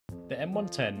The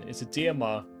M110 is a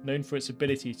DMR known for its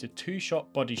ability to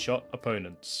two-shot body shot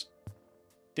opponents.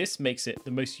 This makes it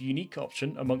the most unique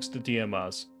option amongst the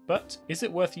DMRs, but is it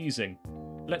worth using?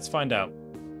 Let's find out.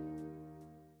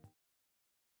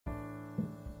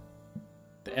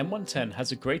 The M110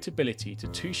 has a great ability to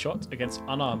two-shot against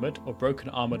unarmoured or broken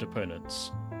armoured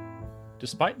opponents.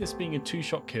 Despite this being a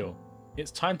two-shot kill, its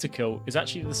time to kill is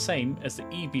actually the same as the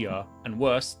EBR and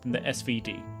worse than the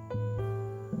SVD.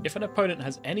 If an opponent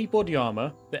has any body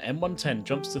armour, the M110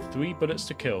 jumps to 3 bullets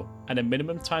to kill and a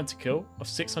minimum time to kill of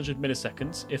 600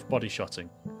 milliseconds if body shotting.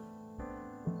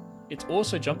 It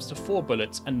also jumps to 4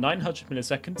 bullets and 900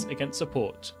 milliseconds against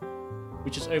support,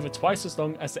 which is over twice as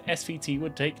long as the SVT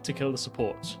would take to kill the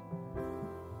support.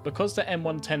 Because the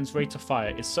M110's rate of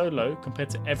fire is so low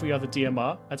compared to every other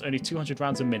DMR at only 200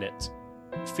 rounds a minute,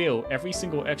 feel every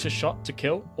single extra shot to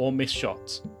kill or miss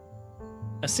shot.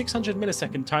 A 600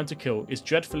 millisecond time to kill is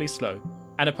dreadfully slow,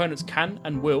 and opponents can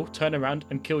and will turn around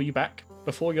and kill you back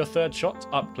before your third shot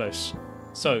up close.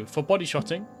 So for body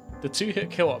shotting, the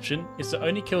 2-hit kill option is the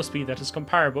only kill speed that is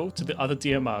comparable to the other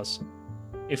DMRs.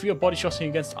 If you are body shotting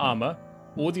against armour,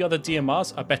 all the other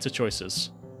DMRs are better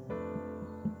choices.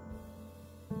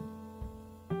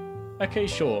 Okay,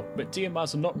 sure, but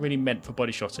DMRs are not really meant for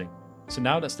body shotting. So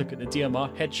now let's look at the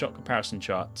DMR headshot comparison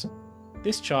chart.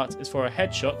 This chart is for a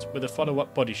headshot with a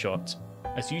follow-up body shot,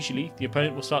 as usually the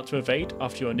opponent will start to evade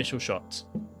after your initial shot.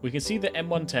 We can see that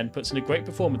M110 puts in a great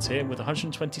performance here with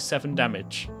 127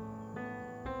 damage.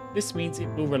 This means it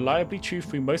will reliably chew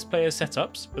through most players'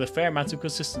 setups with a fair amount of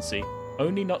consistency,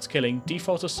 only not killing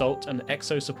default assault and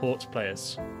exo support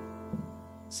players.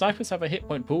 Snipers have a hit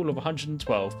point pool of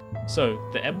 112, so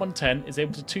the M110 is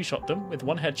able to two-shot them with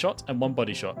 1 headshot and 1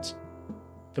 body shot.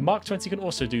 The Mark 20 can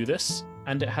also do this,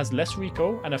 and it has less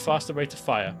recoil and a faster rate of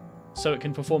fire, so it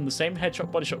can perform the same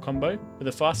headshot bodyshot combo with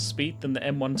a faster speed than the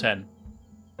M110.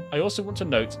 I also want to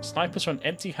note snipers are on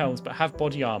empty helms but have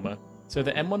body armour, so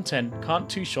the M110 can't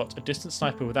two-shot a distant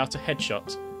sniper without a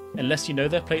headshot, unless you know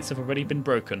their plates have already been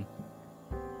broken.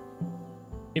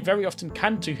 It very often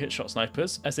can two-hit shot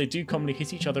snipers, as they do commonly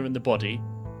hit each other in the body,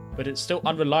 but it's still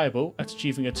unreliable at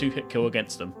achieving a 2-hit kill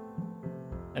against them.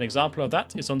 An example of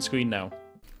that is on screen now.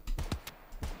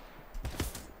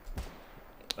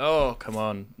 Oh, come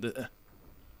on.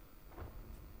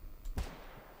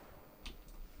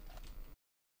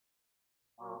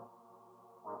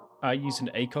 I use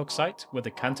an ACOG sight with a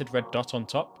canted red dot on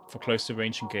top for closer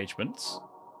range engagements.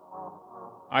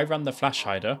 I run the flash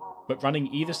hider, but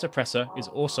running either suppressor is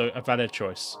also a valid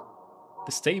choice.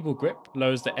 The stable grip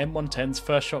lowers the M110's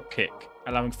first shot kick,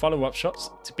 allowing follow-up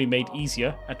shots to be made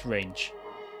easier at range.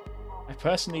 I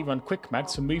personally run quick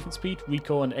mags for movement speed,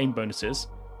 recoil and aim bonuses,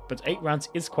 but 8 rounds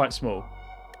is quite small.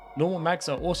 Normal mags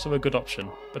are also a good option,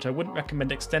 but I wouldn't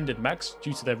recommend extended mags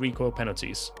due to their recoil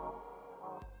penalties.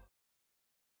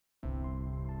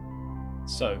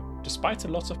 So, despite a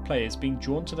lot of players being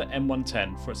drawn to the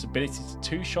M110 for its ability to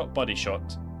two-shot body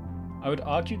shot, I would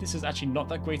argue this is actually not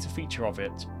that great a feature of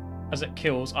it, as it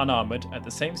kills unarmoured at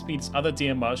the same speed as other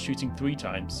DMRs shooting 3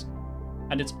 times,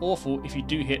 and it's awful if you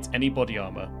do hit any body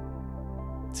armour.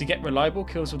 To get reliable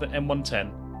kills with the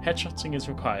M110, headshotting is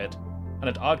required, and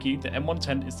I'd argue the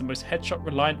M110 is the most headshot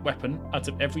reliant weapon out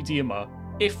of every DMR,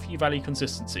 if you value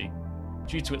consistency,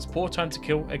 due to its poor time to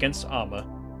kill against armour.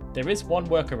 There is one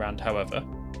workaround however,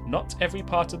 not every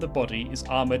part of the body is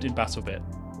armoured in Battlebit.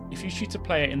 If you shoot a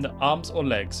player in the arms or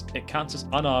legs, it counts as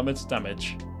unarmoured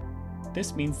damage.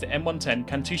 This means the M110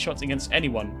 can two-shot against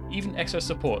anyone, even exo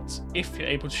supports, if you're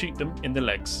able to shoot them in the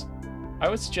legs. I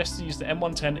would suggest to use the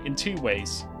M110 in 2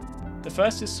 ways. The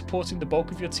first is supporting the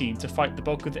bulk of your team to fight the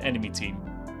bulk of the enemy team,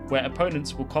 where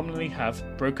opponents will commonly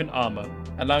have broken armour,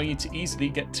 allowing you to easily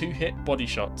get 2-hit body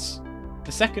shots.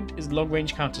 The second is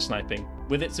long-range counter-sniping,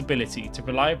 with its ability to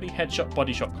reliably headshot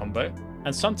bodyshot combo,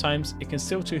 and sometimes it can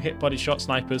still 2-hit bodyshot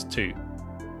snipers too.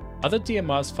 Other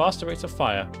DMR's faster rate of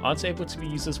fire aren't able to be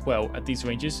used as well at these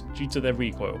ranges due to their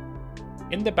recoil.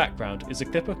 In the background is a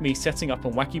clip of me setting up a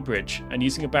wacky bridge and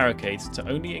using a barricade to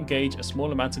only engage a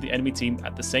small amount of the enemy team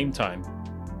at the same time.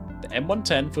 The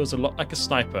M110 feels a lot like a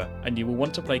sniper, and you will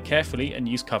want to play carefully and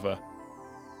use cover.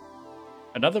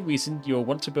 Another reason you will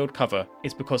want to build cover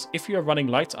is because if you are running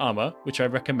light armour, which I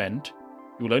recommend,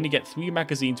 you will only get 3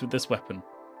 magazines with this weapon.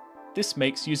 This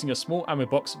makes using a small ammo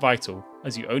box vital,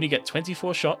 as you only get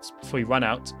 24 shots before you run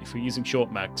out if you're using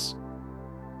short mags.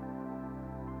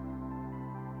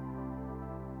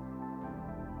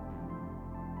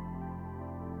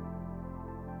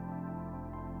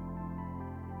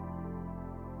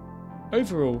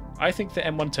 Overall, I think the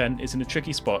M110 is in a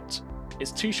tricky spot.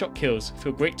 Its 2-shot kills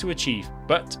feel great to achieve,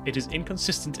 but it is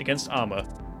inconsistent against armour,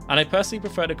 and I personally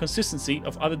prefer the consistency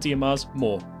of other DMRs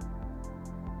more.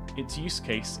 Its use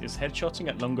case is headshotting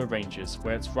at longer ranges,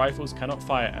 where its rifles cannot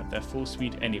fire at their full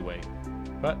speed anyway,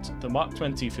 but the Mark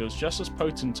 20 feels just as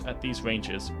potent at these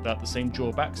ranges without the same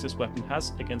drawbacks this weapon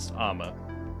has against armour.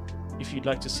 If you'd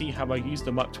like to see how I use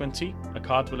the Mark 20, a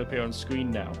card will appear on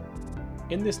screen now.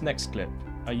 In this next clip,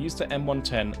 I used the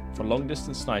M110 for long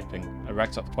distance sniping and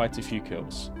racked up quite a few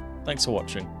kills. Thanks for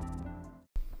watching.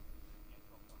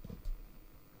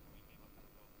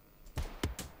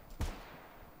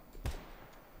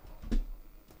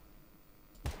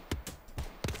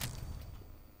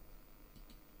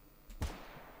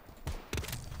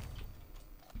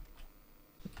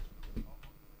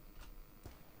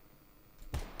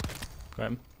 Got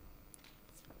him.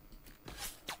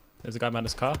 There's a guy behind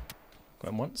his car. Got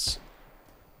him once.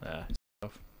 He's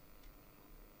off.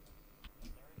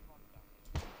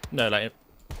 No, like...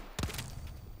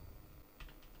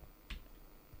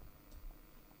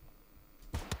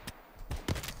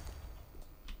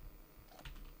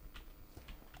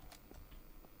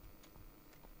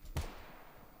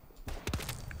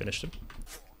 Finished him.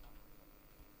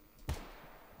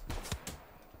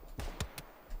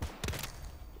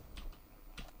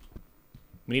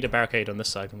 We need a barricade on this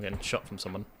side. I'm getting shot from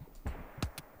someone.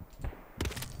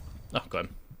 Oh, got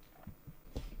him.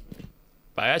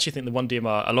 But I actually think the one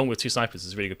DMR, along with two snipers,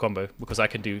 is a really good combo because I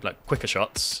can do like quicker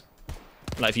shots.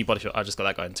 Like if you body shot, I just got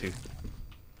that guy in two.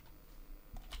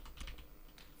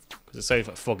 Because it's so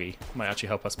like, foggy, it might actually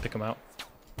help us pick him out.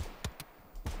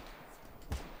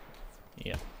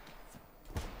 Yeah.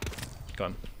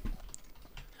 Got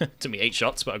him. Took me 8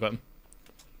 shots, but I got him.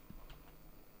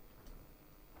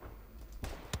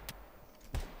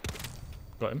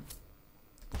 Got him.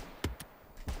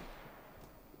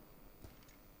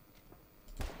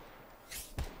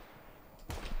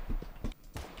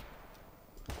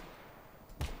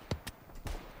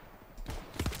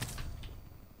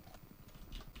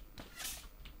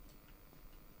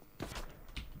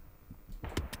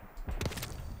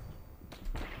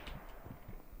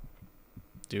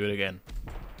 Do it again.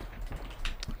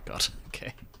 God,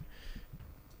 okay.